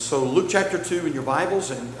So Luke chapter 2 in your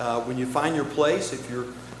Bibles, and when you find your place, if you're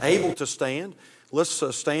able to stand, let's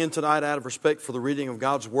stand tonight out of respect for the reading of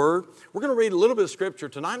God's Word. We're going to read a little bit of Scripture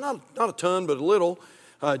tonight, not a ton, but a little,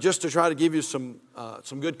 just to try to give you some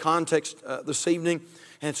good context this evening.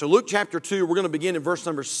 And so Luke chapter 2, we're going to begin in verse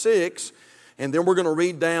number 6, and then we're going to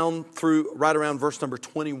read down through right around verse number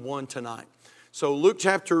 21 tonight. So Luke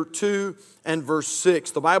chapter 2 and verse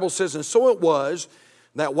 6, the Bible says, "And so it was,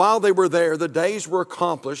 that while they were there, the days were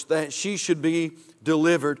accomplished that she should be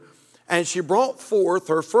delivered. And she brought forth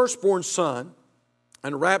her firstborn son,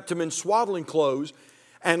 and wrapped him in swaddling clothes,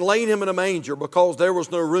 and laid him in a manger, because there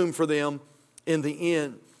was no room for them in the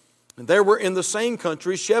inn. And there were in the same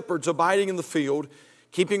country shepherds abiding in the field,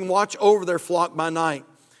 keeping watch over their flock by night.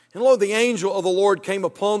 And lo, the angel of the Lord came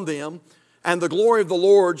upon them, and the glory of the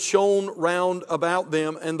Lord shone round about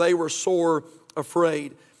them, and they were sore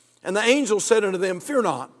afraid. And the angel said unto them, Fear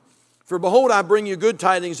not, for behold, I bring you good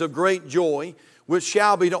tidings of great joy, which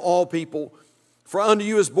shall be to all people. For unto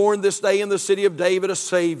you is born this day in the city of David a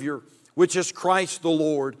Savior, which is Christ the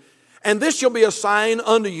Lord. And this shall be a sign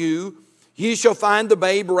unto you, ye shall find the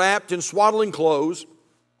babe wrapped in swaddling clothes,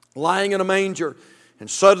 lying in a manger.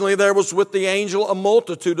 And suddenly there was with the angel a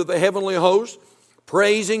multitude of the heavenly host,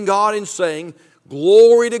 praising God and saying,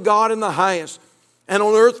 Glory to God in the highest, and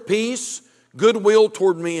on earth peace, goodwill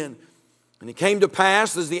toward men. And it came to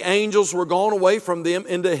pass, as the angels were gone away from them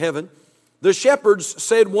into heaven, the shepherds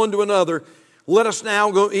said one to another, Let us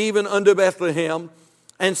now go even unto Bethlehem,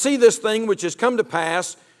 and see this thing which is come to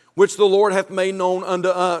pass, which the Lord hath made known unto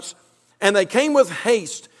us. And they came with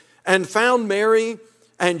haste, and found Mary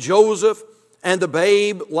and Joseph, and the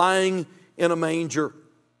babe lying in a manger.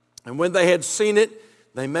 And when they had seen it,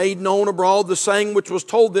 they made known abroad the saying which was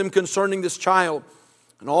told them concerning this child.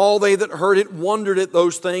 And all they that heard it wondered at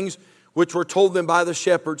those things which were told them by the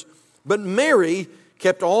shepherds. But Mary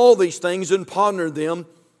kept all these things and pondered them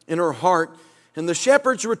in her heart. And the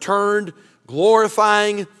shepherds returned,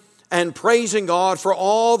 glorifying and praising God for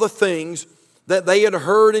all the things that they had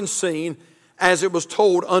heard and seen, as it was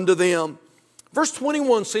told unto them." Verse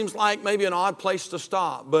 21 seems like maybe an odd place to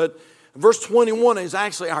stop, but verse 21 is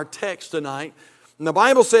actually our text tonight. And the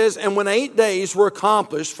Bible says, "And when 8 days were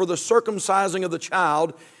accomplished for the circumcising of the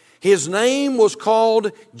child, his name was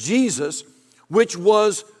called Jesus, which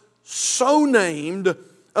was so named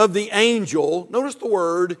of the angel," notice the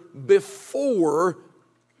word, "before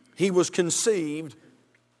he was conceived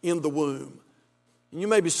in the womb." And you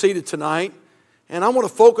may be seated tonight, and I want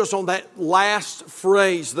to focus on that last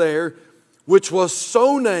phrase there, which was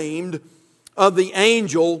so named of the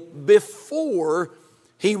angel before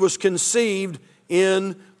he was conceived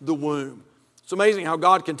in the womb. It's amazing how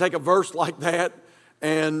God can take a verse like that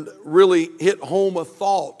and really hit home a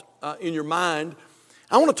thought in your mind.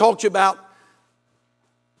 I want to talk to you about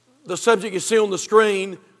the subject you see on the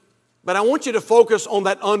screen, but I want you to focus on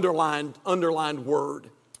that underlined word,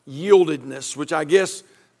 yieldedness, which I guess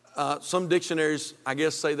some dictionaries,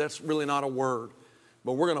 say that's really not a word,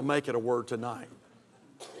 but we're going to make it a word tonight.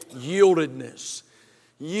 Yieldedness.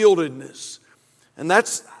 Yieldedness. And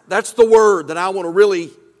that's the word that I want to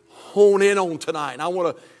really hone in on tonight. I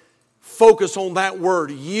want to focus on that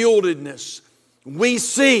word, yieldedness. We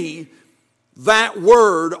see that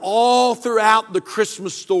word all throughout the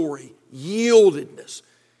Christmas story, yieldedness.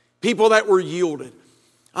 People that were yielded.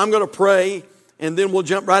 I'm going to pray, and then we'll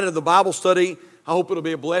jump right into the Bible study. I hope it'll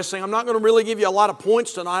be a blessing. I'm not going to really give you a lot of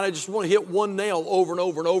points tonight. I just want to hit one nail over and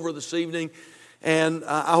over and over this evening. And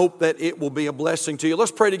I hope that it will be a blessing to you.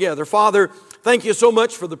 Let's pray together. Father, thank you so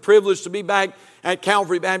much for the privilege to be back at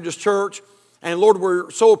Calvary Baptist Church. And Lord, we're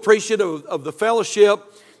so appreciative of the fellowship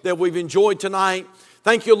that we've enjoyed tonight.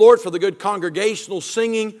 Thank you, Lord, for the good congregational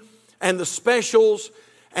singing and the specials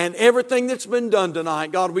and everything that's been done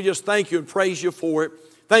tonight. God, we just thank you and praise you for it.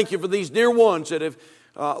 Thank you for these dear ones that have,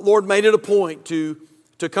 Lord, made it a point to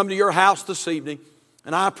come to your house this evening.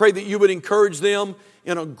 And I pray that you would encourage them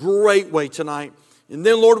in a great way tonight. And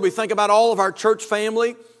then, Lord, we think about all of our church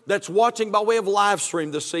family that's watching by way of live stream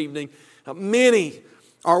this evening. Many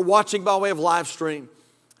are watching by way of live stream.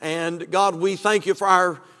 And God, we thank you for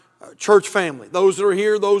our church family, those that are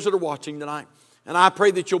here, those that are watching tonight. And I pray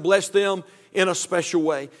that you'll bless them in a special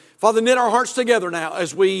way. Father, knit our hearts together now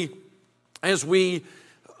as we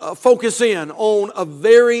focus in on a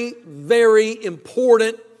very, very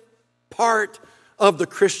important part of the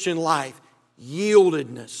Christian life.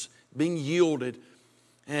 Yieldedness, being yielded.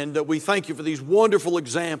 And we thank you for these wonderful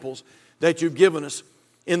examples that you've given us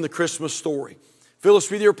in the Christmas story. Fill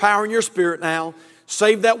us with your power and your spirit now.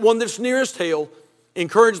 Save that one that's nearest hell.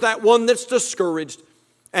 Encourage that one that's discouraged.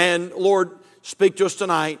 And Lord, speak to us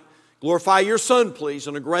tonight. Glorify your Son, please,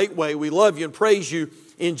 in a great way. We love you and praise you.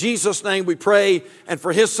 In Jesus' name we pray, and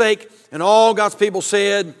for His sake, and all God's people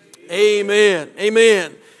said, amen.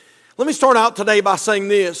 Amen. Let me start out today by saying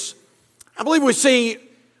this. I believe we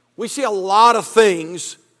see a lot of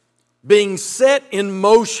things being set in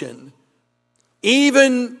motion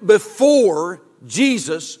even before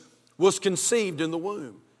Jesus was conceived in the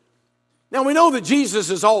womb. Now we know that Jesus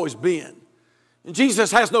has always been. And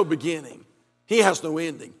Jesus has no beginning. He has no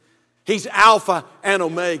ending. He's Alpha and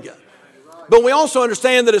Omega. But we also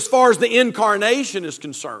understand that as far as the incarnation is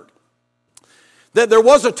concerned, that there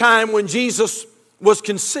was a time when Jesus was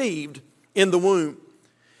conceived in the womb.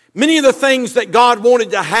 Many of the things that God wanted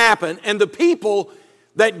to happen and the people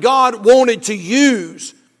that God wanted to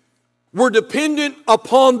use were dependent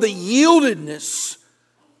upon the yieldedness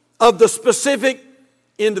of the specific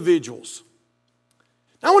individuals.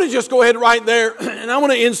 Now, I want to just go ahead right there and I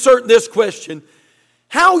want to insert this question.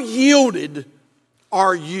 How yielded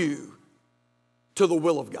are you to the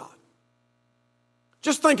will of God?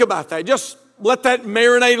 Just think about that. Just let that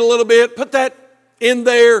marinate a little bit. Put that in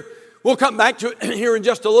there. We'll come back to it here in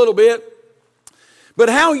just a little bit. But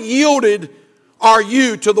how yielded are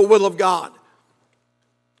you to the will of God?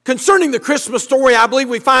 Concerning the Christmas story, I believe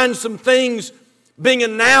we find some things being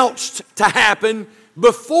announced to happen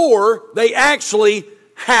before they actually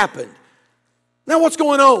happened. Now what's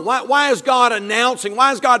going on? Why is God announcing?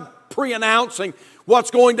 Why is God pre-announcing what's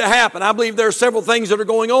going to happen? I believe there are several things that are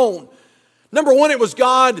going on. Number one, it was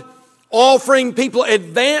God offering people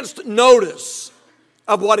advanced notice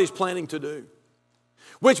of what He's planning to do.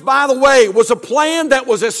 Which, by the way, was a plan that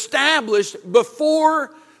was established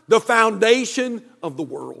before the foundation of the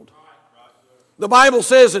world. The Bible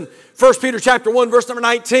says in 1 Peter chapter 1, verse number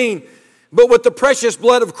 19, but with the precious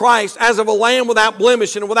blood of Christ, as of a lamb without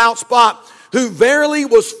blemish and without spot, who verily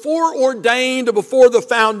was foreordained before the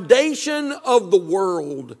foundation of the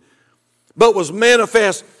world, but was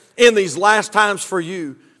manifest in these last times for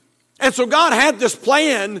you. And so God had this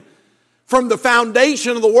plan from the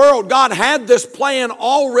foundation of the world. God had this plan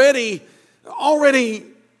already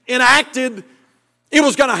enacted. It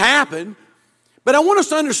was going to happen. But I want us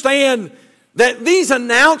to understand that these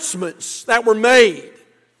announcements that were made,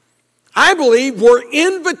 I believe, were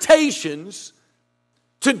invitations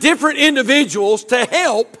to different individuals to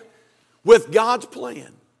help with God's plan.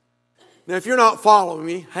 Now, if you're not following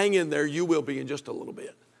me, hang in there. You will be in just a little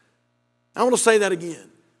bit. I want to say that again.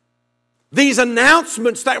 These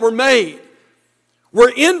announcements that were made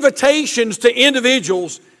were invitations to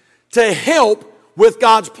individuals to help with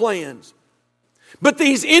God's plans. But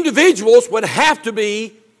these individuals would have to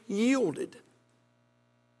be yielded.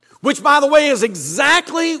 Which, by the way, is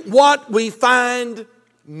exactly what we find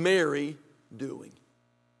Mary doing.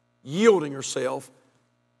 Yielding herself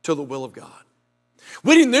to the will of God.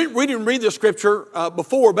 We didn't read this scripture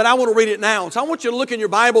before, but I want to read it now. So I want you to look in your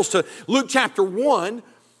Bibles to Luke chapter 1.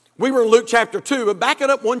 We were in Luke chapter 2, but back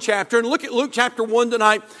it up one chapter and look at Luke chapter 1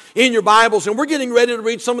 tonight in your Bibles. And we're getting ready to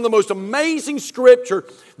read some of the most amazing scripture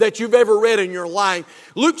that you've ever read in your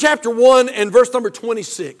life. Luke chapter 1 and verse number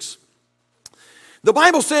 26. The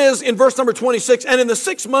Bible says in verse number 26, and in the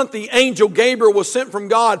 6th month the angel Gabriel was sent from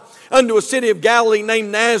God unto a city of Galilee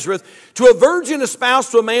named Nazareth to a virgin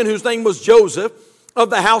espoused to a man whose name was Joseph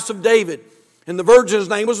of the house of David. And the virgin's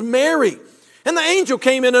name was Mary. And the angel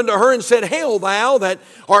came in unto her and said, Hail thou that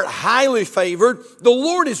art highly favored, the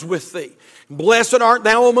Lord is with thee. Blessed art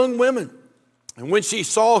thou among women. And when she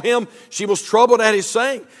saw him, she was troubled at his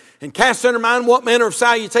saying, and cast in her mind what manner of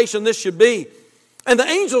salutation this should be. And the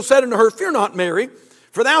angel said unto her, Fear not, Mary,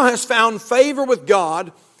 for thou hast found favor with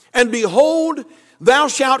God, and behold, thou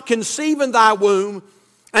shalt conceive in thy womb,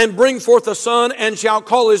 and bring forth a son, and shalt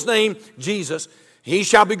call his name Jesus. He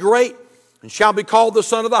shall be great, and shall be called the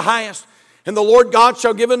Son of the Highest. And the Lord God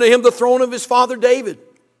shall give unto him the throne of his father David.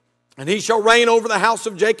 And he shall reign over the house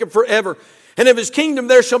of Jacob forever. And of his kingdom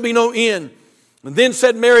there shall be no end. And then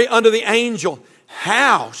said Mary unto the angel,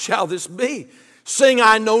 How shall this be, seeing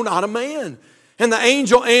I know not a man? And the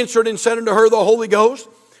angel answered and said unto her, The Holy Ghost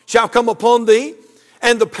shall come upon thee,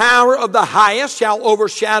 and the power of the highest shall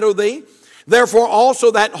overshadow thee. Therefore also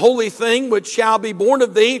that holy thing which shall be born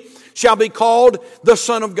of thee shall be called the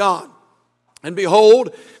Son of God. And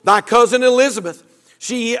behold, thy cousin Elizabeth,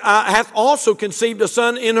 she hath also conceived a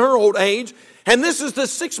son in her old age. And this is the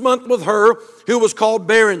 6th month with her who was called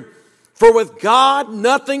barren. For with God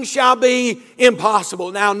nothing shall be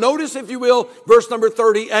impossible. Now notice, if you will, verse number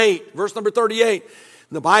 38. Verse number 38.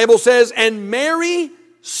 The Bible says, And Mary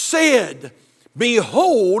said,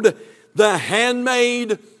 Behold, the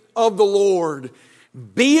handmaid of the Lord.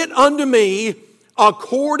 Be it unto me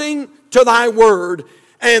according to thy word.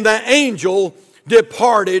 and the angel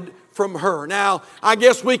departed from her. Now, I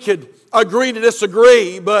guess we could agree to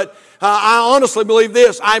disagree, but I honestly believe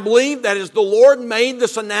this. I believe that as the Lord made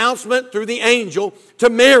this announcement through the angel to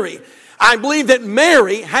Mary, I believe that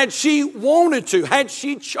Mary, had she wanted to, had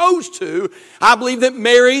she chose to, I believe that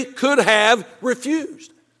Mary could have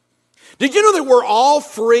refused. Did you know that we're all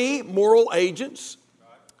free moral agents?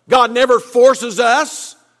 God never forces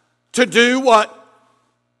us to do what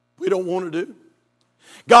we don't want to do.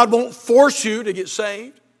 God won't force you to get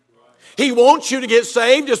saved. He wants you to get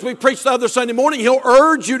saved. As we preached the other Sunday morning, He'll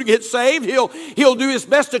urge you to get saved. He'll do His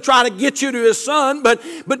best to try to get you to His Son.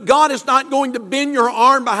 But God is not going to bend your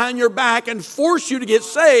arm behind your back and force you to get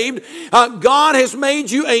saved. God has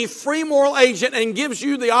made you a free moral agent and gives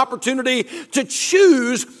you the opportunity to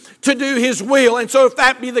choose to do His will. And so if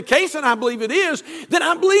that be the case, and I believe it is, then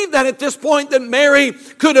I believe that at this point that Mary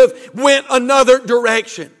could have went another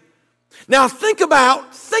direction. Now think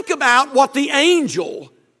about what the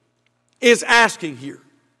angel is asking here.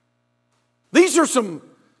 These are some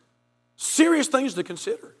serious things to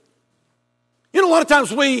consider. You know, a lot of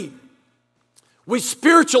times we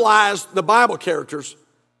spiritualize the Bible characters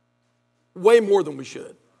way more than we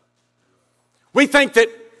should. We think that,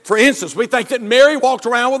 for instance, we think that Mary walked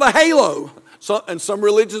around with a halo. And some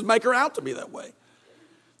religions make her out to be that way.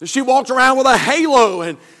 That she walked around with a halo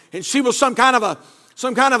and she was some kind of a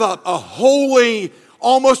holy,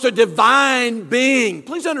 almost a divine being.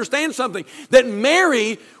 Please understand something, that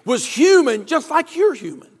Mary was human just like you're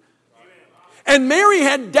human. And Mary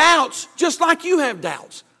had doubts just like you have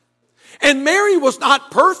doubts. And Mary was not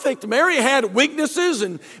perfect. Mary had weaknesses,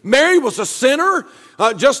 and Mary was a sinner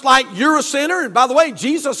just like you're a sinner. And by the way,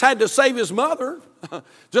 Jesus had to save His mother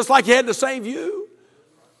just like He had to save you.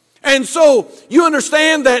 And so you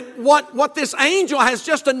understand that what this angel has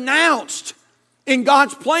just announced in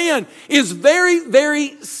God's plan is very,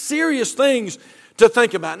 very serious things to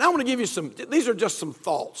think about. And I want to give you these are just some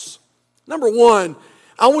thoughts. Number one,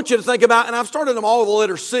 I want you to think about, and I've started them all with the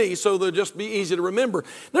letter C, so they'll just be easy to remember.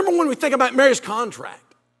 Number one, we think about Mary's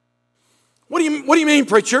contract. What do you mean,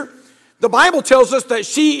 preacher? The Bible tells us that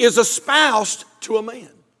she is espoused to a man.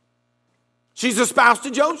 She's espoused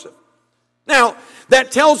to Joseph. Now,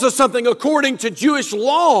 that tells us something according to Jewish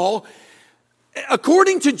law.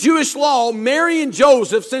 According to Jewish law, Mary and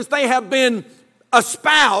Joseph, since they have been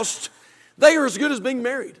espoused, they are as good as being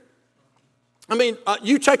married. I mean,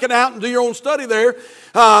 you check it out and do your own study there,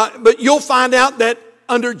 but you'll find out that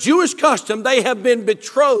under Jewish custom, they have been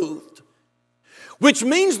betrothed, which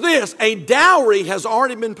means this: a dowry has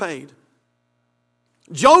already been paid.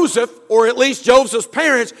 Joseph, or at least Joseph's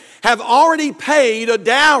parents, have already paid a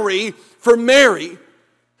dowry for Mary.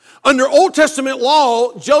 Under Old Testament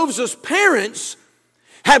law, Joseph's parents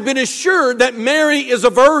have been assured that Mary is a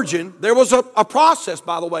virgin. There was a process,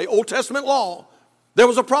 by the way, Old Testament law. There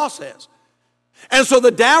was a process. And so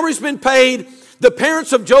the dowry's been paid. The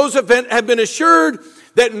parents of Joseph have been assured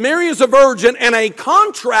that Mary is a virgin, and a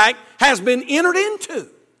contract has been entered into.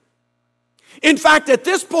 In fact, at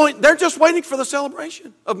this point, they're just waiting for the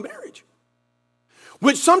celebration of marriage,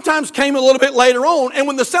 which sometimes came a little bit later on. And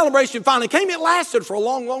when the celebration finally came, it lasted for a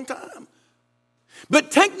long, long time.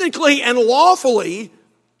 But technically and lawfully,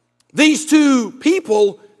 these two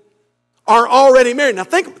people are already married. Now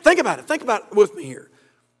think about it. Think about it with me here.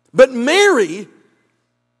 But Mary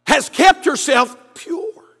has kept herself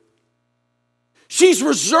pure. She's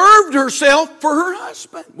reserved herself for her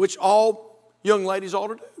husband, which all young ladies ought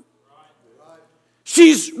to do.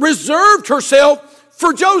 She's reserved herself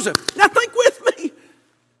for Joseph. Now think with me.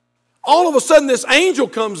 All of a sudden this angel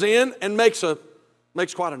comes in and makes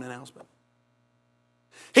quite an announcement.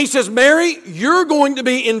 He says, Mary, you're going to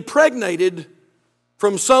be impregnated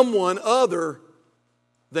from someone other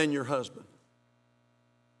than your husband.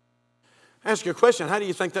 I ask you a question. How do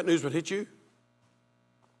you think that news would hit you?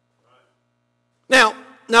 Now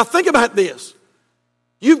think about this.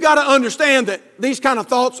 You've got to understand that these kind of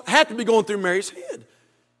thoughts have to be going through Mary's head.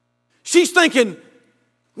 She's thinking,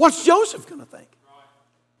 what's Joseph going to think?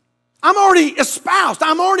 I'm already espoused.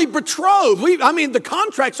 I'm already betrothed. The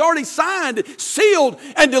contract's already signed, sealed,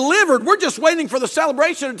 and delivered. We're just waiting for the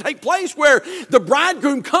celebration to take place where the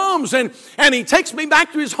bridegroom comes and he takes me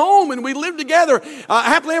back to his home and we live together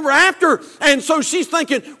happily ever after. And so she's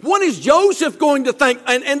thinking, what is Joseph going to think?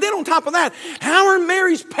 And then on top of that, how are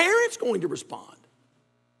Mary's parents going to respond?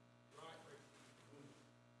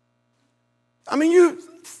 I mean, you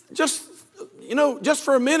just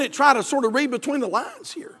for a minute, try to sort of read between the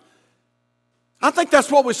lines here. I think that's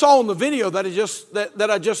what we saw in the video that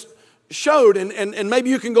I just showed, and maybe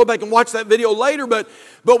you can go back and watch that video later, but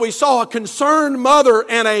we saw a concerned mother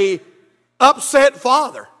and a upset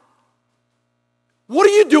father. What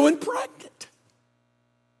are you doing pregnant?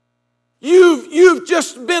 You've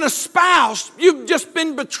just been espoused. You've just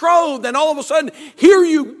been betrothed, and all of a sudden, here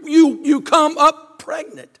you come up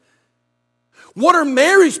pregnant. What are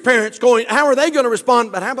Mary's parents going? How are they going to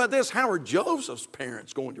respond? But how about this? How are Joseph's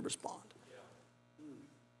parents going to respond?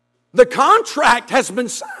 The contract has been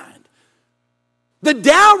signed. The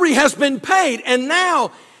dowry has been paid. And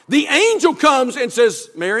now the angel comes and says,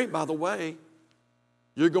 Mary, by the way,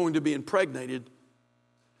 you're going to be impregnated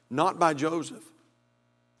not by Joseph,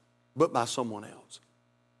 but by someone else.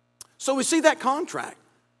 So we see that contract.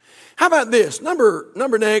 How about this? Number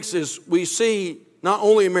next is we see not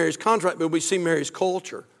only Mary's contract, but we see Mary's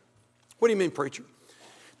culture. What do you mean, preacher?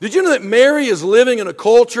 Did you know that Mary is living in a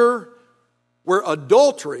culture where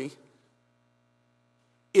adultery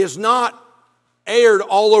is not aired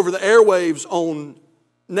all over the airwaves on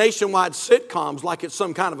nationwide sitcoms like it's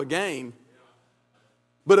some kind of a game?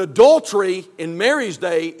 But adultery in Mary's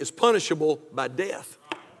day is punishable by death.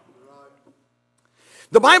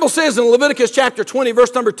 The Bible says in Leviticus chapter 20,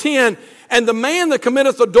 verse number 10, and the man that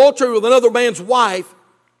committeth adultery with another man's wife,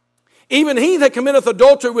 even he that committeth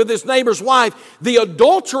adultery with his neighbor's wife, the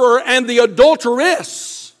adulterer and the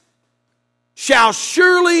adulteress shall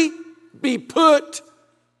surely be put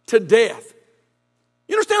to death.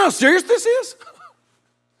 You understand how serious this is?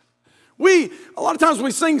 A lot of times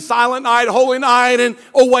we sing Silent Night, Holy Night, and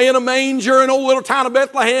Away in a Manger, and Old Little Town of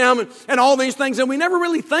Bethlehem, and all these things, and we never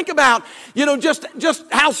really think about, just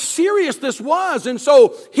how serious this was. And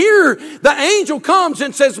so here the angel comes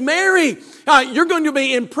and says, Mary, you're going to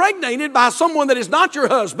be impregnated by someone that is not your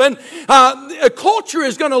husband. A culture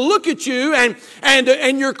is going to look at you,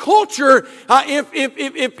 and your culture, if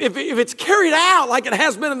it's carried out like it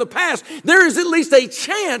has been in the past, there is at least a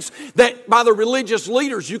chance that by the religious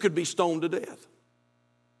leaders you could be stoned to death.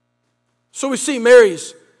 So we see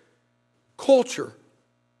Mary's culture.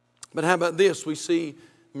 But how about this? We see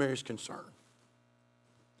Mary's concern.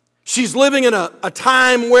 She's living in a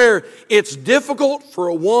time where it's difficult for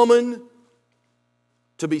a woman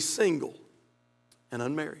to be single and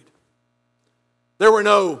unmarried. There were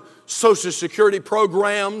no Social Security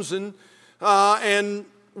programs and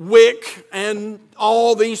WIC and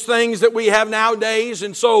all these things that we have nowadays.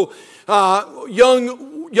 And so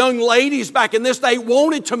young ladies back in this day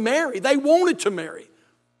wanted to marry. They wanted to marry.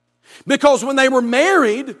 Because when they were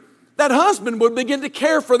married, that husband would begin to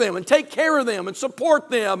care for them and take care of them and support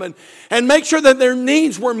them and make sure that their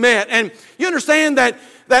needs were met. And you understand that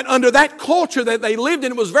under that culture that they lived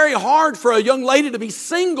in, it was very hard for a young lady to be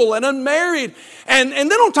single and unmarried. And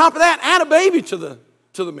then on top of that, add a baby to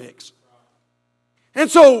the mix. And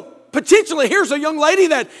so potentially here's a young lady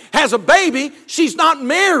that has a baby. She's not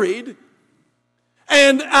married.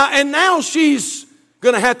 And now she's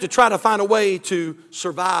going to have to try to find a way to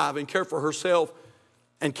survive and care for herself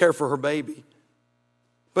and care for her baby.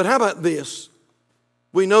 But how about this?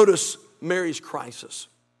 We notice Mary's crisis.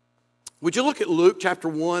 Would you look at Luke chapter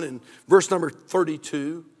 1 and verse number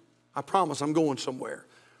 32? I promise I'm going somewhere.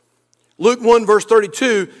 Luke 1 verse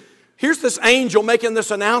 32, here's this angel making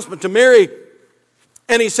this announcement to Mary.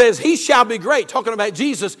 And he says, he shall be great. Talking about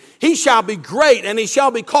Jesus, he shall be great and he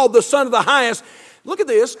shall be called the Son of the Highest. Look at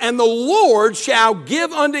this. And the Lord shall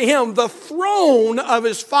give unto him the throne of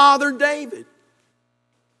his father David.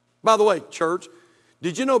 By the way, church,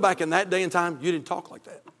 did you know back in that day and time, you didn't talk like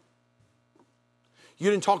that?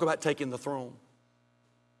 You didn't talk about taking the throne.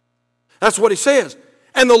 That's what he says.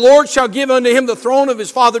 And the Lord shall give unto him the throne of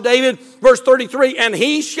his father David. Verse 33, and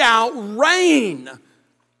he shall reign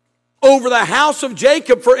over the house of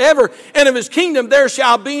Jacob forever, and of his kingdom there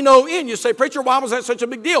shall be no end. You say, preacher, why was that such a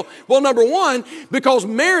big deal? Well, number one, because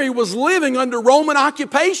Mary was living under Roman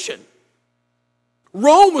occupation.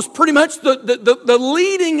 Rome was pretty much the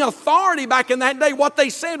leading authority back in that day. What they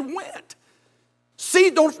said went. See,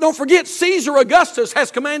 don't forget, Caesar Augustus has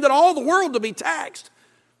commanded all the world to be taxed.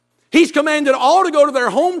 He's commanded all to go to their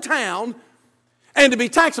hometown and to be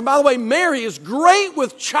taxed. And by the way, Mary is great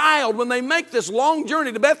with child when they make this long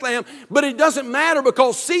journey to Bethlehem, but it doesn't matter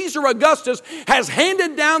because Caesar Augustus has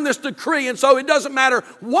handed down this decree, and so it doesn't matter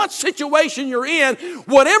what situation you're in,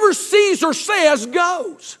 whatever Caesar says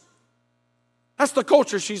goes. That's the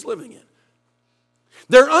culture she's living in.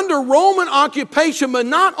 They're under Roman occupation, but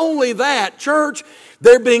not only that, church,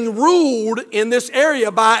 they're being ruled in this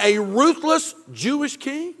area by a ruthless Jewish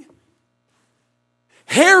king.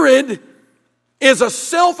 Herod is a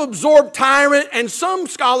self-absorbed tyrant, and some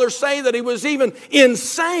scholars say that he was even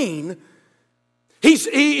insane.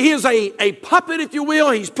 He is a puppet, if you will.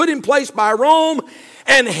 He's put in place by Rome,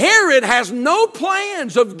 and Herod has no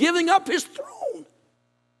plans of giving up his throne.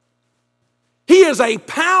 He is a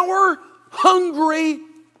power-hungry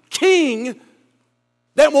king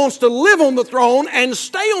that wants to live on the throne and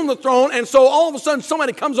stay on the throne. And so all of a sudden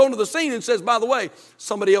somebody comes onto the scene and says, by the way,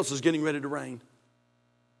 somebody else is getting ready to reign.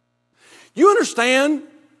 You understand?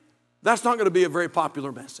 That's not going to be a very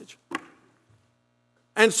popular message.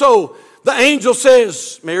 And so the angel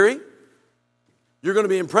says, Mary, you're going to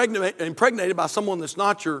be impregnated by someone that's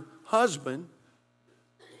not your husband.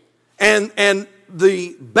 And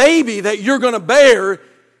the baby that you're going to bear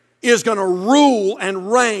is going to rule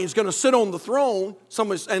and reign. Is going to sit on the throne.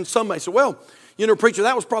 And some may say, well, you know, preacher,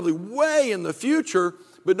 that was probably way in the future.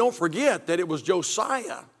 But don't forget that it was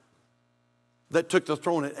Josiah that took the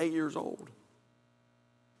throne at 8 years old.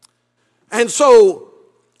 And so,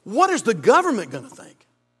 what is the government going to think?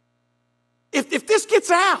 If this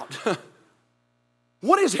gets out,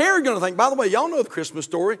 what is Herod going to think? By the way, y'all know the Christmas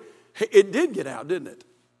story. It did get out, didn't it?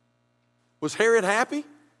 Was Herod happy?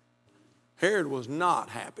 Herod was not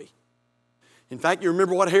happy. In fact, you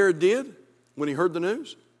remember what Herod did when he heard the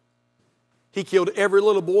news? He killed every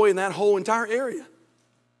little boy in that whole entire area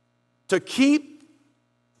to keep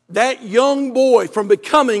that young boy from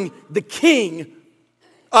becoming the king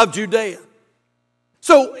of Judea.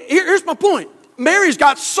 So here's my point. Mary's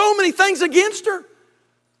got so many things against her.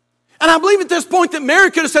 And I believe at this point that Mary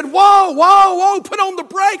could have said, whoa, put on the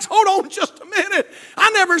brakes. Hold on just a minute. I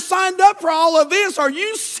never signed up for all of this. Are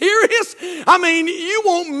you serious? I mean, you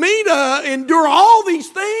want me to endure all these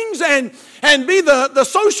things and be the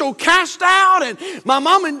social cast out and my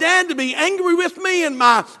mom and dad to be angry with me and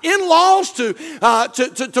my in-laws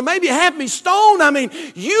to maybe have me stoned? I mean,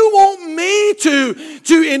 you want me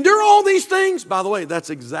to endure all these things? By the way, that's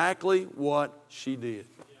exactly what she did.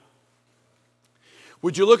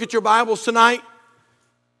 Would you look at your Bibles tonight?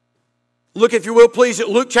 Look, if you will, please, at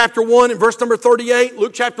Luke chapter 1 and verse number 38.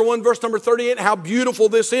 Luke chapter 1, verse number 38, how beautiful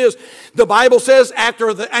this is. The Bible says,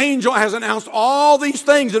 after the angel has announced all these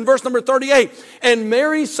things, in verse number 38, and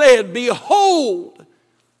Mary said, behold,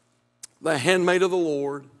 the handmaid of the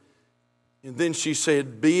Lord. And then she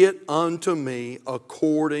said, be it unto me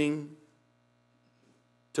according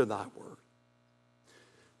to thy word.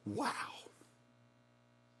 Wow.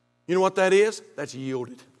 You know what that is? That's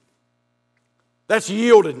yielded. That's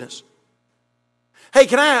yieldedness. Hey,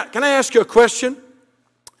 can I ask you a question?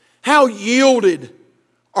 How yielded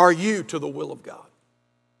are you to the will of God?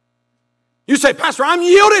 You say, Pastor, I'm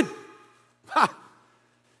yielded.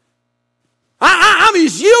 I'm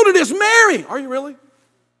as yielded as Mary. Are you really?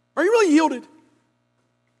 Are you really yielded?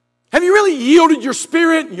 Have you really yielded your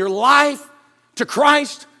spirit and your life to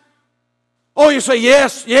Christ? Oh, you say,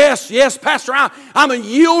 yes, Pastor, I'm a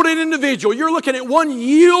yielded individual. You're looking at one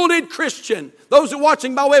yielded Christian. Those that are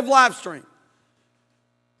watching by way of live stream.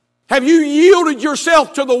 Have you yielded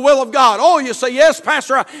yourself to the will of God? Oh, you say, yes,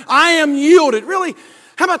 Pastor, I am yielded. Really?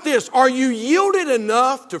 How about this? Are you yielded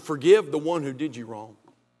enough to forgive the one who did you wrong?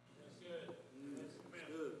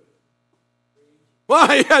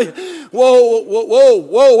 Whoa,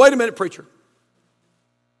 wait a minute, preacher.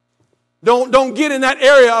 Don't get in that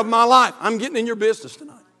area of my life. I'm getting in your business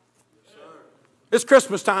tonight. It's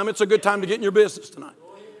Christmas time. It's a good time to get in your business tonight.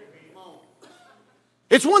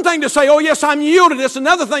 It's one thing to say, oh yes, I'm yielded. It's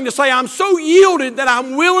another thing to say, I'm so yielded that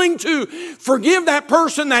I'm willing to forgive that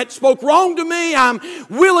person that spoke wrong to me. I'm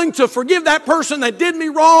willing to forgive that person that did me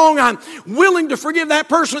wrong. I'm willing to forgive that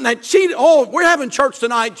person that cheated. Oh, we're having church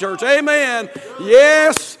tonight, church. Amen.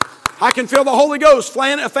 Yes. I can feel the Holy Ghost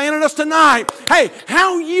fanning us tonight. Hey,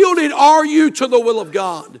 how yielded are you to the will of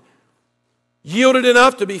God? Yielded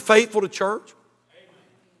enough to be faithful to church?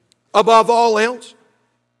 Above all else?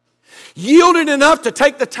 Yielded enough to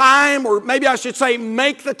take the time, or maybe I should say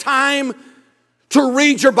make the time to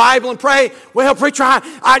read your Bible and pray? Well, preacher,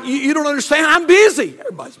 you don't understand. I'm busy.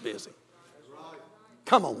 Everybody's busy.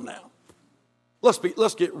 Come on now.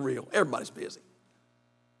 Let's get real. Everybody's busy.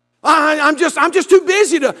 I'm just too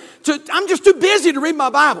busy to read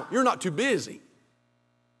my Bible. You're not too busy.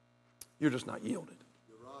 You're just not yielded.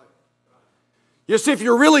 You see, if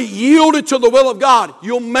you're really yielded to the will of God,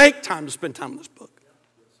 you'll make time to spend time in this book.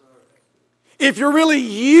 If you're really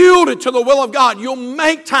yielded to the will of God, you'll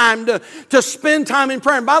make time to spend time in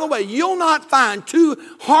prayer. And by the way, you'll not find two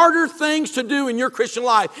harder things to do in your Christian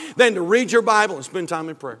life than to read your Bible and spend time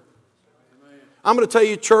in prayer. I'm going to tell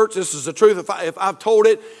you, church, this is the truth. If I've told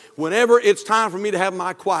it, whenever it's time for me to have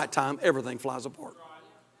my quiet time, everything flies apart.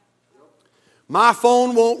 My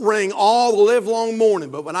phone won't ring all the live long morning,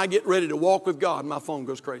 but when I get ready to walk with God, my phone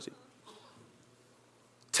goes crazy.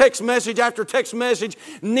 text message after text message,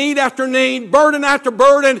 need after need, burden after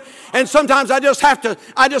burden, and sometimes I just have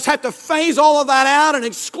to phase all of that out and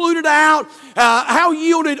exclude it out. How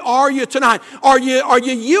yielded are you tonight? Are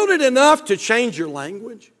you yielded enough to change your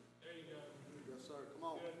language? There you go. Yes, sir. Come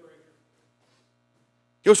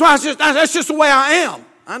on. That's just the way I am.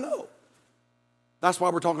 I know. That's why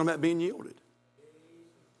we're talking about being yielded.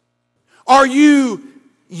 Are you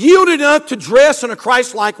yielded enough to dress in a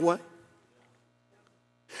Christ-like way?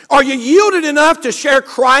 Are you yielded enough to share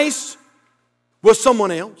Christ with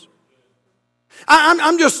someone else?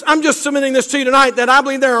 I'm just submitting this to you tonight that I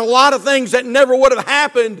believe there are a lot of things that never would have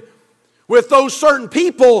happened with those certain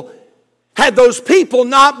people had those people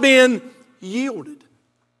not been yielded.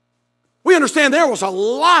 We understand there was a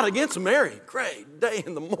lot against Mary. Great day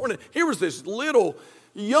in the morning. Here was this little,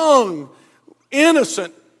 young,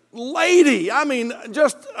 innocent lady. I mean,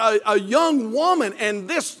 just a young woman. And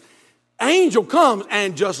this angel comes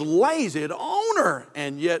and just lays it on her.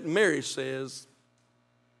 And yet Mary says,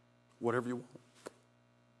 whatever you want.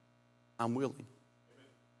 I'm willing.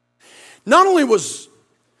 Not only was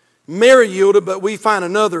Mary yielded, but we find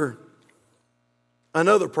another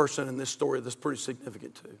person in this story that's pretty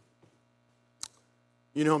significant too.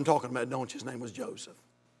 You know who I'm talking about, don't you? His name was Joseph.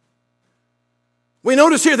 We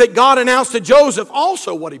notice here that God announced to Joseph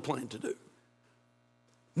also what he planned to do.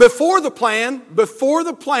 Before the plan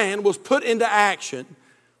was put into action,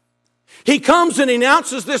 he comes and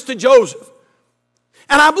announces this to Joseph.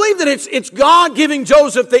 And I believe that it's God giving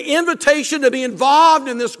Joseph the invitation to be involved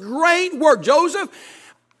in this great work. Joseph,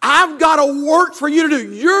 I've got a work for you to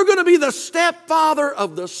do. You're going to be the stepfather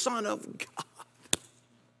of the Son of God.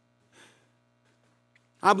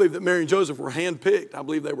 I believe that Mary and Joseph were handpicked. I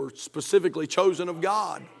believe they were specifically chosen of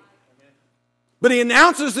God. But he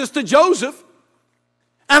announces this to Joseph.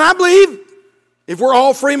 And I believe, if we're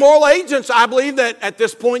all free moral agents, I believe that at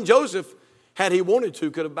this point Joseph, had he wanted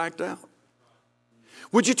to, could have backed out.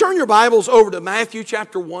 Would you turn your Bibles over to Matthew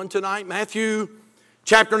chapter 1 tonight? Matthew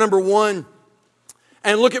chapter number 1.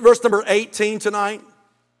 And look at verse number 18 tonight.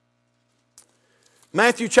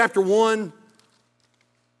 Matthew chapter 1.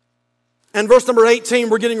 And verse number 18,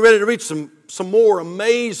 we're getting ready to read some more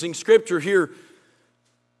amazing scripture here.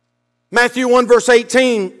 Matthew 1 verse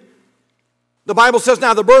 18, the Bible says,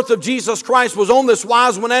 now the birth of Jesus Christ was on this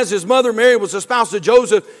wise when as his mother Mary was espoused to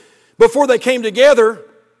Joseph, before they came together.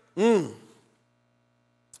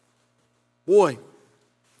 Boy,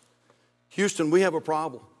 Houston, we have a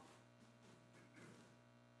problem.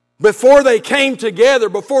 Before they came together,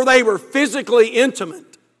 before they were physically intimate,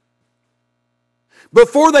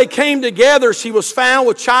 before they came together, she was found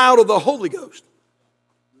with child of the Holy Ghost.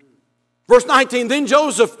 Verse 19, then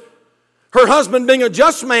Joseph, her husband being a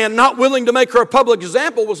just man, not willing to make her a public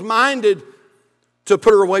example, was minded to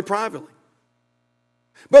put her away privately.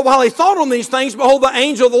 But while he thought on these things, behold, the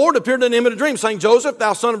angel of the Lord appeared unto him in a dream, saying, Joseph,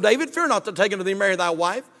 thou son of David, fear not to take unto thee Mary thy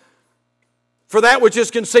wife, for that which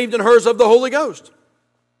is conceived in her is of the Holy Ghost.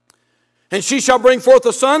 And she shall bring forth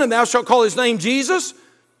a son, and thou shalt call his name Jesus,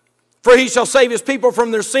 for he shall save his people from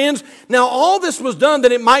their sins. Now all this was done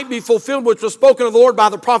that it might be fulfilled which was spoken of the Lord by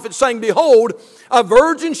the prophet, saying, behold, a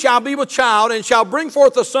virgin shall be with child, and shall bring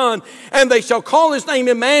forth a son, and they shall call his name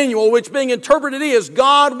Emmanuel, which being interpreted is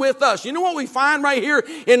God with us. You know what we find right here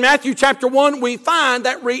in Matthew chapter 1? We find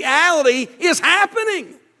that reality is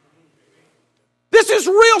happening. This is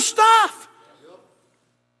real stuff.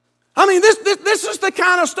 I mean, this is the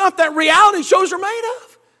kind of stuff that reality shows are made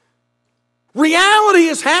of. Reality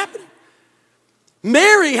is happening.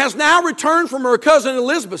 Mary has now returned from her cousin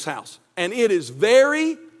Elizabeth's house, and it is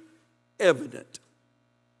very evident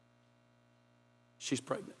she's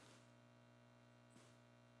pregnant.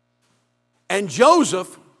 And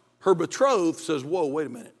Joseph, her betrothed, says, whoa, wait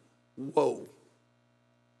a minute. Whoa.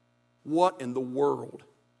 What in the world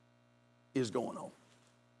is going on?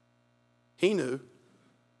 He knew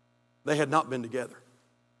they had not been together.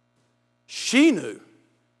 She knew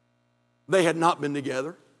they had not been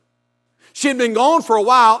together. She had been gone for a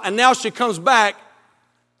while, and now she comes back,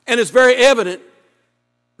 and it's very evident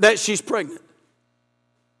that she's pregnant.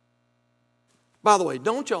 By the way,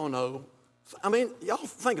 don't y'all know, I mean, y'all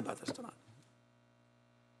think about this tonight.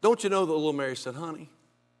 Don't you know that little Mary said, honey,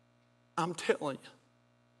 I'm telling you,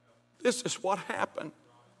 this is what happened.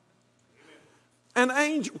 An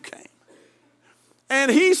angel came, and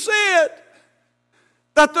he said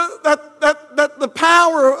that the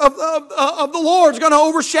power of the Lord is going to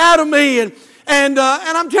overshadow me. And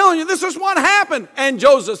I'm telling you, this is what happened. And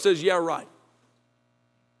Joseph says, yeah, right.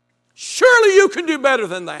 Surely you can do better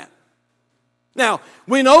than that. Now,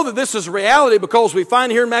 we know that this is reality because we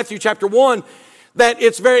find here in Matthew chapter 1 that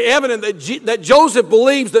it's very evident that Joseph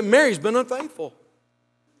believes that Mary's been unfaithful.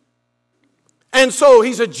 And so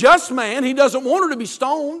he's a just man. He doesn't want her to be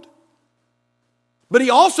stoned. But he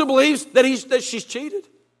also believes that she's cheated.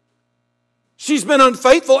 She's been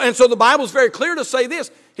unfaithful. And so the Bible's very clear to say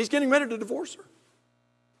this. He's getting ready to divorce her.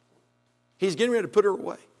 He's getting ready to put her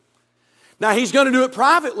away. Now he's going to do it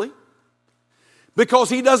privately because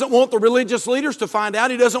he doesn't want the religious leaders to find out.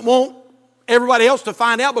 He doesn't want everybody else to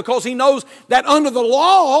find out because he knows that under the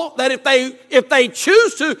law, that if they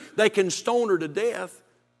choose to, they can stone her to death.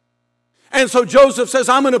 And so Joseph says,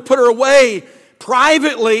 I'm going to put her away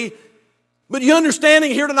privately. But you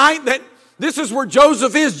understanding here tonight that this is where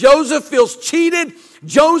Joseph is. Joseph feels cheated.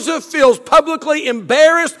 Joseph feels publicly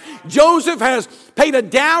embarrassed. Joseph has paid a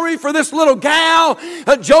dowry for this little gal.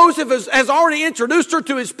 Joseph has already introduced her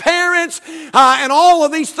to his parents and all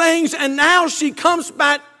of these things. And now she comes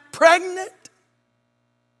back pregnant.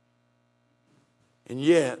 And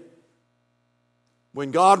yet,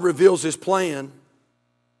 when God reveals his plan,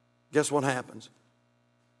 guess what happens?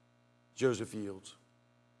 Joseph yields.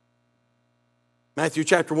 Matthew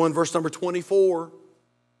chapter 1, verse number 24.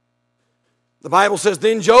 The Bible says,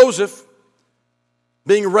 then Joseph,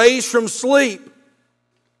 being raised from sleep,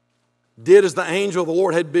 did as the angel of the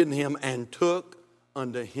Lord had bidden him, and took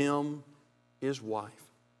unto him his wife,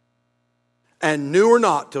 and knew her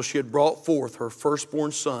not till she had brought forth her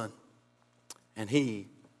firstborn son, and he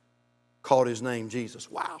called his name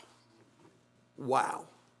Jesus. Wow. Wow.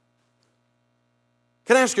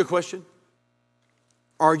 Can I ask you a question?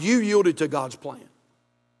 Are you yielded to God's plan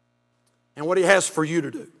and what he has for you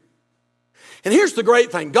to do? And here's the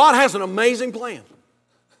great thing. God has an amazing plan.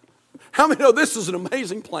 How many know this is an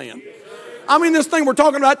amazing plan? I mean, this thing we're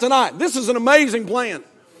talking about tonight, this is an amazing plan.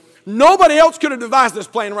 Nobody else could have devised this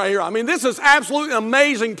plan right here. I mean, this is absolutely an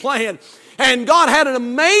amazing plan. And God had an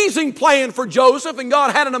amazing plan for Joseph, and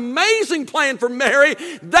God had an amazing plan for Mary.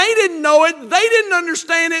 They didn't know it. They didn't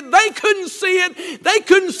understand it. They couldn't see it. They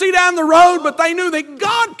couldn't see down the road, but they knew that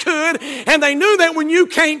God could. And they knew that when you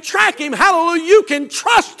can't track him, hallelujah, you can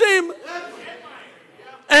trust him.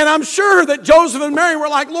 And I'm sure that Joseph and Mary were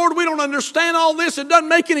like, Lord, we don't understand all this. It doesn't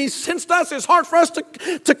make any sense to us. It's hard for us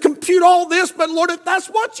to compute all this. But Lord, if that's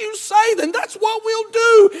what you say, then that's what we'll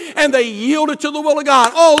do. And they yielded to the will of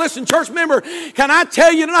God. Oh, listen, church member, can I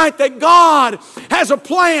tell you tonight that God has a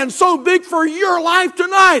plan so big for your life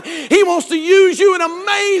tonight. He wants to use you in an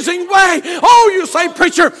amazing way. Oh, you say,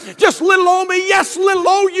 preacher, just little old me. Yes, little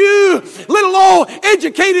old you. Little old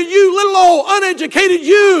educated you. Little old uneducated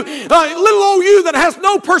you. Little old you that has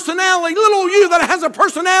no personality, little you that has a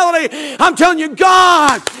personality. I'm telling you,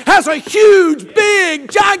 God has a huge,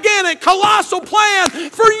 big, gigantic, colossal plan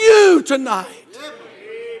for you tonight.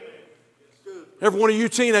 Every one of you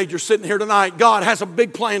teenagers sitting here tonight, God has a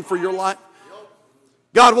big plan for your life.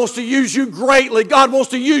 God wants to use you greatly. God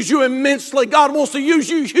wants to use you immensely. God wants to use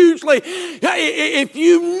you hugely. If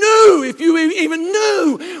you even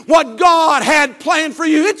knew what God had planned for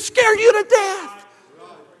you, it'd scare you to death.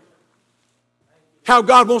 How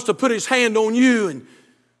God wants to put his hand on you and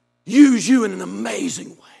use you in an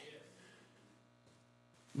amazing way.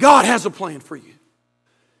 God has a plan for you.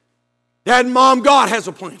 Dad and mom, God has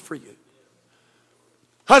a plan for you.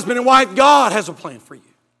 Husband and wife, God has a plan for you.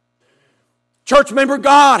 Church member,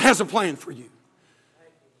 God has a plan for you.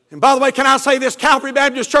 And by the way, can I say this, Calvary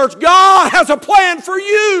Baptist Church, God has a plan for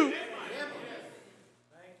you.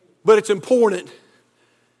 But it's important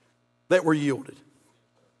that we're yielded.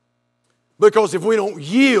 Because if we don't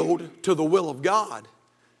yield to the will of God,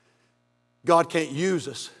 God can't use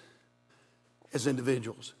us as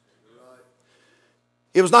individuals.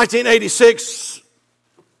 It was 1986,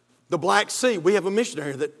 the Black Sea. We have a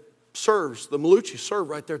missionary that serves, the Maluchi serve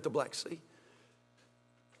right there at the Black Sea.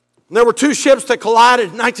 And there were two ships that collided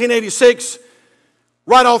in 1986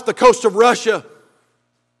 right off the coast of Russia.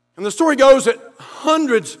 And the story goes that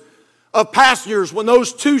hundreds of passengers, when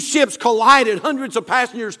those two ships collided, hundreds of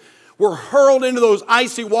passengers were hurled into those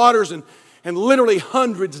icy waters, and literally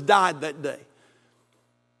hundreds died that day.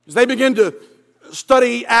 As they began to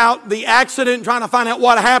study out the accident, trying to find out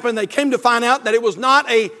what happened, they came to find out that it was not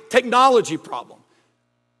a technology problem.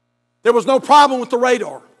 There was no problem with the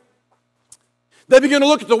radar. They began to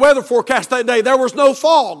look at the weather forecast that day. There was no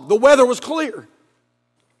fog. The weather was clear.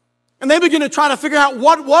 And they began to try to figure out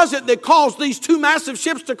what was it that caused these two massive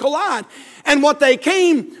ships to collide. And what they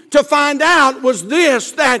came to find out was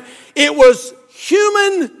this, that it was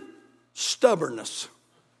human stubbornness.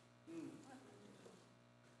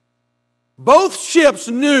 Both ships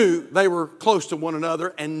knew they were close to one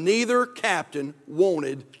another, and neither captain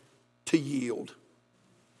wanted to yield.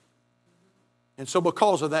 And so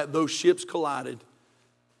because of that, those ships collided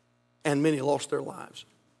and many lost their lives.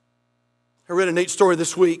 I read a neat story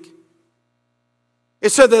this week. It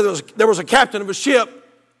said that there was a captain of a ship.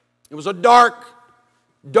 It was a dark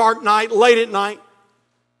night, late at night.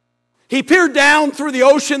 He peered down through the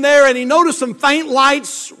ocean there and he noticed some faint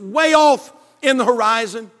lights way off in the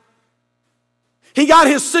horizon. He got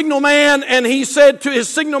his signal man and he said to his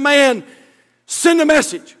signal man, send a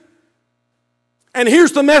message. And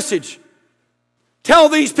here's the message. Tell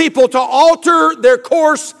these people to alter their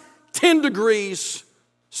course 10 degrees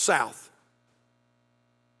south.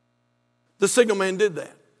 The signal man did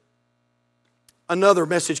that. Another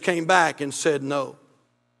message came back and said, no,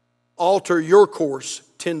 alter your course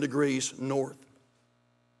 10 degrees north.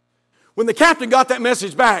 When the captain got that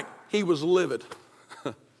message back, he was livid.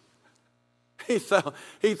 He thought,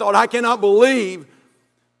 I cannot believe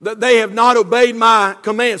that they have not obeyed my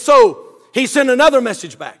command. So he sent another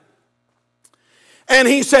message back. And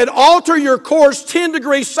he said, alter your course 10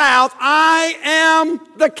 degrees south. I am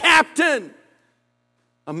the captain.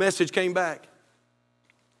 A message came back.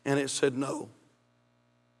 And it said, no.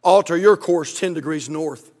 Alter your course 10 degrees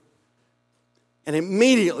north. And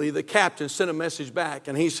immediately the captain sent a message back.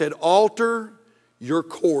 And he said, alter your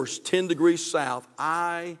course 10 degrees south.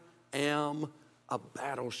 I am a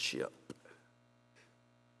battleship.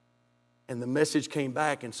 And the message came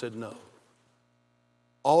back and said, no.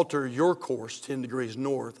 Alter your course 10 degrees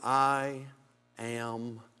north. I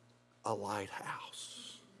am a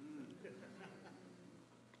lighthouse.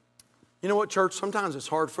 You know what, church? Sometimes it's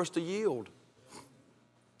hard for us to yield.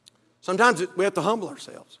 Sometimes we have to humble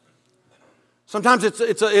ourselves. Sometimes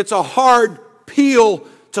it's a hard pill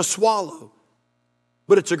to swallow.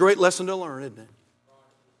 But it's a great lesson to learn, isn't it?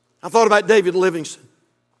 I thought about David Livingstone.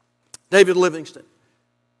 David Livingstone.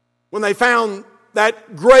 When they found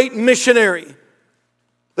that great missionary,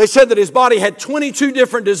 they said that his body had 22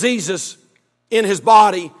 different diseases in his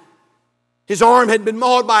body. His arm had been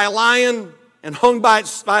mauled by a lion and hung by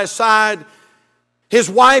his side. His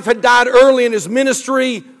wife had died early in his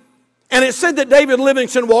ministry. And it said that David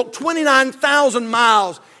Livingstone walked 29,000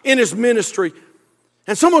 miles in his ministry.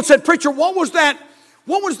 And someone said, preacher, what was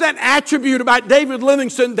that attribute about David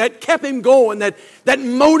Livingstone that kept him going, that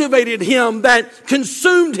motivated him, that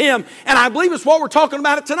consumed him? And I believe it's what we're talking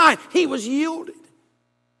about it tonight. He was yielded.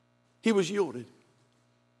 He was yielded.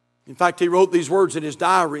 In fact, he wrote these words in his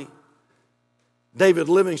diary. David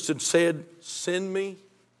Livingstone said, send me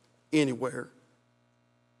anywhere.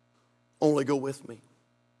 Only go with me.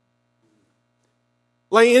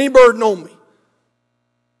 Lay any burden on me.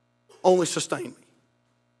 Only sustain me.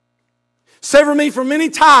 Sever me from any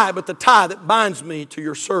tie but the tie that binds me to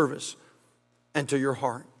your service and to your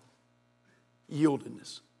heart.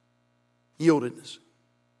 Yieldedness. Yieldedness.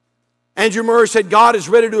 Andrew Murray said, God is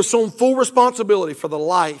ready to assume full responsibility for the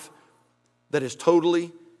life that is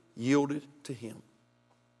totally yielded to Him.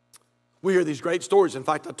 We hear these great stories. In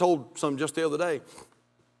fact, I told some just the other day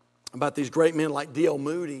about these great men like D.L.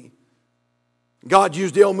 Moody. God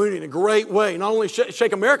used D.L. Moody in a great way. Not only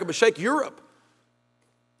shake America, but shake Europe.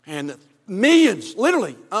 And millions,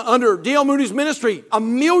 literally, under D.L. Moody's ministry,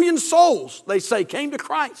 1 million souls, they say, came to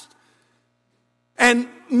Christ. And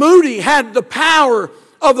Moody had the power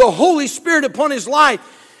of the Holy Spirit upon his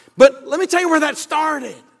life. But let me tell you where that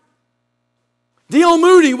started. D.L.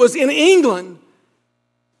 Moody was in England,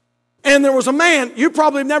 and there was a man, you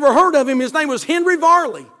probably have never heard of him, his name was Henry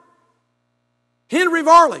Varley. Henry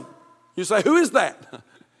Varley. You say, who is that?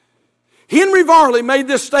 Henry Varley made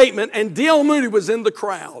this statement, and D.L. Moody was in the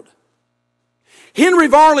crowd. Henry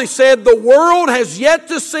Varley said, the world has yet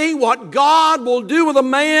to see what God will do with a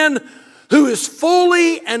man who is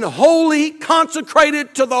fully and wholly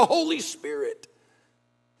consecrated to the Holy Spirit.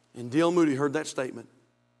 And D.L. Moody heard that statement.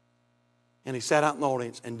 And he sat out in the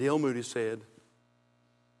audience, and D.L. Moody said,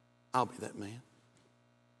 I'll be that man.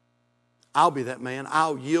 I'll be that man.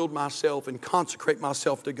 I'll yield myself and consecrate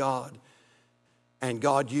myself to God. And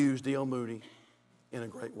God used D.L. Moody in a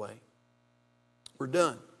great way. We're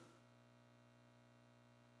done.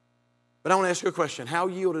 But I want to ask you a question. How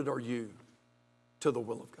yielded are you to the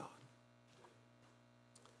will of God?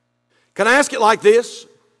 Can I ask it like this?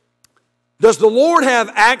 Does the Lord have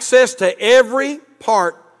access to every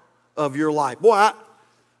part of your life? Boy,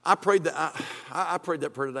 I prayed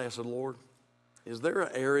that prayer today. I said, Lord, is there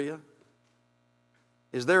an area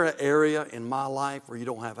in my life where you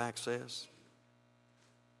don't have access?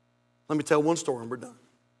 Let me tell one story and we're done.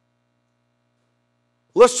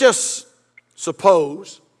 Let's just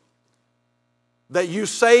suppose that you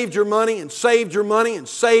saved your money and saved your money and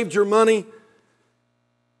saved your money.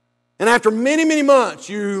 And after many, many months,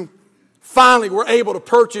 you finally were able to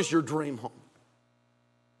purchase your dream home.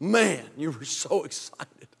 Man, you were so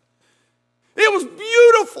excited. It was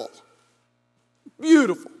beautiful.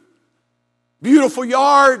 Beautiful. Beautiful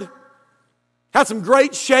yard. Had some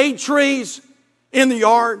great shade trees in the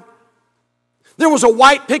yard. There was a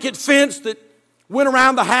white picket fence that went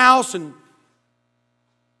around the house, and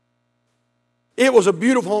it was a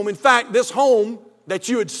beautiful home. In fact, this home that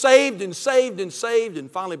you had saved and saved and saved and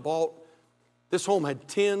finally bought, this home had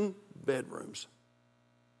 10 bedrooms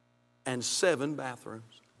and 7 bathrooms.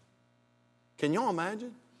 Can y'all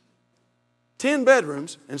imagine? 10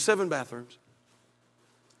 bedrooms and 7 bathrooms.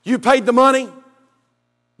 You paid the money.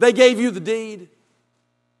 They gave you the deed.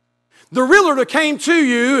 The realtor came to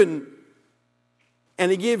you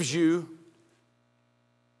and he gives you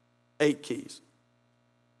 8 keys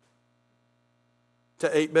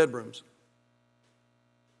to 8 bedrooms.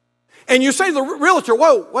 And you say to the realtor,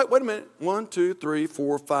 whoa, wait a minute. 1, 2, 3,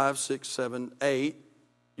 4, 5, 6, 7, 8.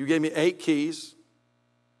 You gave me 8 keys.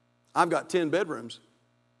 I've got 10 bedrooms.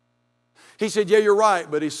 He said, yeah, you're right.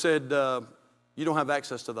 But he said, you don't have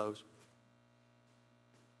access to those.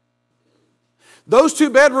 Those 2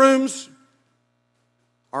 bedrooms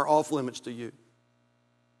are off limits to you.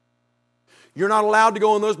 You're not allowed to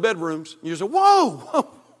go in those bedrooms. You say, whoa,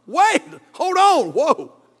 wait, hold on,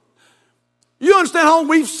 whoa. You understand how long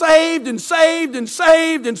we've saved and saved and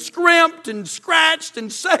saved and scrimped and scratched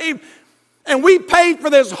and saved, and we paid for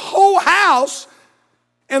this whole house,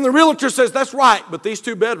 and the realtor says, that's right, but these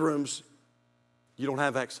 2 bedrooms you don't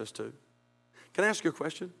have access to. Can I ask you a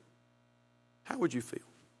question? How would you feel?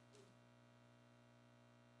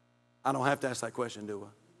 I don't have to ask that question, do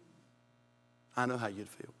I? I know how you'd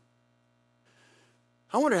feel.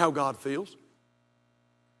 I wonder how God feels.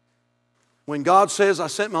 When God says, I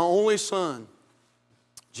sent my only Son,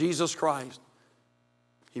 Jesus Christ.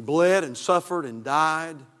 He bled and suffered and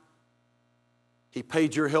died. He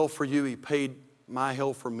paid your hell for you. He paid my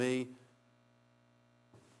hell for me.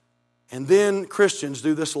 And then Christians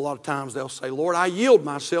do this a lot of times. They'll say, Lord, I yield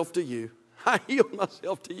myself to you. I yield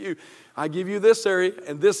myself to you. I give you this area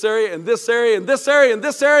and this area and this area and this area and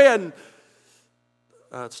this area,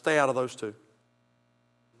 and stay out of those 2.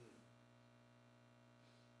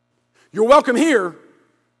 You're welcome here.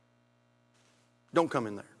 Don't come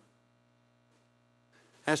in there.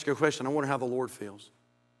 Ask you a question. I wonder how the Lord feels.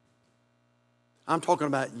 I'm talking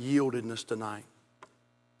about yieldedness tonight.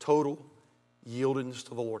 Total yieldedness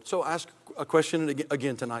to the Lord. So ask a question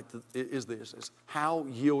again tonight is this. Is how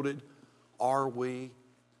yielded are we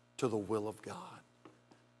to the will of God?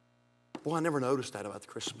 Boy, I never noticed that about the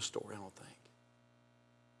Christmas story, I don't think.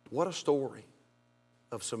 What a story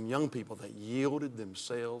of some young people that yielded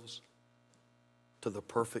themselves to the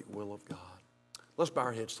perfect will of God. Let's bow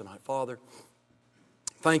our heads tonight. Father,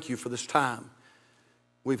 thank you for this time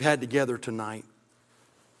we've had together tonight.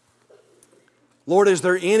 Lord, is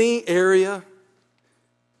there any area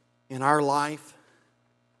in our life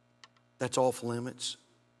that's off limits?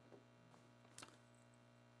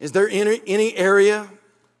 Is there any area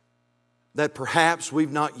that perhaps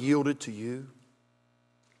we've not yielded to you?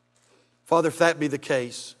 Father, if that be the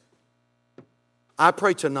case, I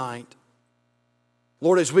pray tonight,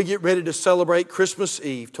 Lord, as we get ready to celebrate Christmas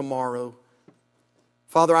Eve tomorrow,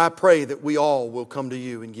 Father, I pray that we all will come to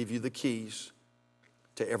you and give you the keys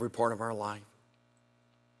to every part of our life.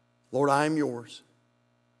 Lord, I am yours.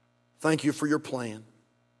 Thank you for your plan.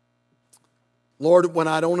 Lord, when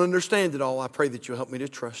I don't understand it all, I pray that you'll help me to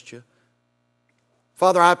trust you.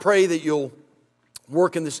 Father, I pray that you'll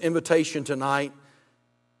work in this invitation tonight.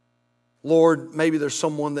 Lord, maybe there's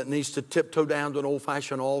someone that needs to tiptoe down to an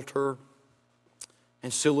old-fashioned altar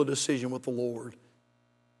and seal a decision with the Lord.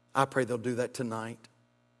 I pray they'll do that tonight.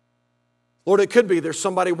 Lord, it could be there's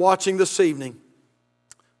somebody watching this evening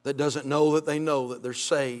that doesn't know that they're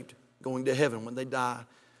saved, going to heaven when they die.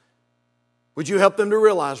 Would you help them to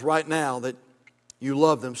realize right now that you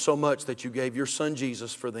love them so much that you gave your Son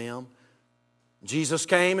Jesus for them? Jesus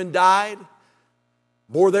came and died,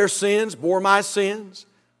 bore their sins, bore my sins,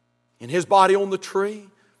 in His body on the tree.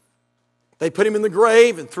 They put Him in the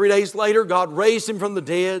grave, and 3 days later, God raised Him from the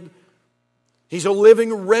dead. He's a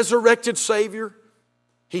living, resurrected Savior.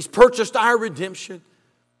 He's purchased our redemption.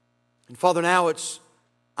 And Father, now it's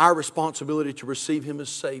our responsibility to receive Him as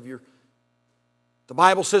Savior. The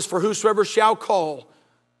Bible says, for whosoever shall call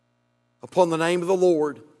upon the name of the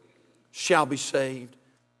Lord shall be saved.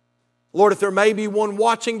 Lord, if there may be one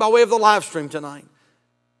watching by way of the live stream tonight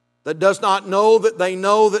that does not know that they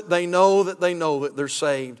know that they know that they know that they're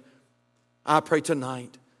saved, I pray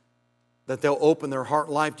tonight that they'll open their heart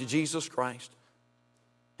and life to Jesus Christ.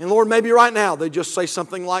 And Lord, maybe right now they just say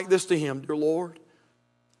something like this to Him. Dear Lord,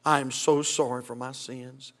 I am so sorry for my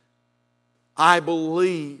sins. I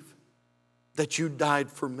believe that you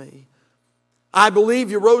died for me. I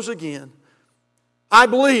believe you rose again. I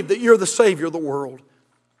believe that you're the Savior of the world.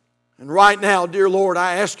 And right now, dear Lord,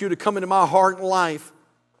 I ask you to come into my heart and life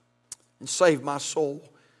and save my soul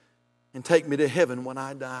and take me to heaven when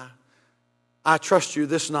I die. I trust you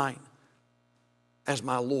this night as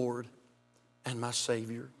my Lord and my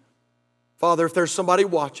Savior. Father, if there's somebody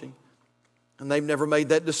watching and they've never made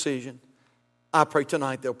that decision, I pray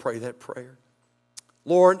tonight they'll pray that prayer.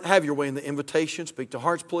 Lord, have your way in the invitation. Speak to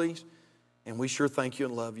hearts, please. And we sure thank you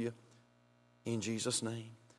and love you. In Jesus' name.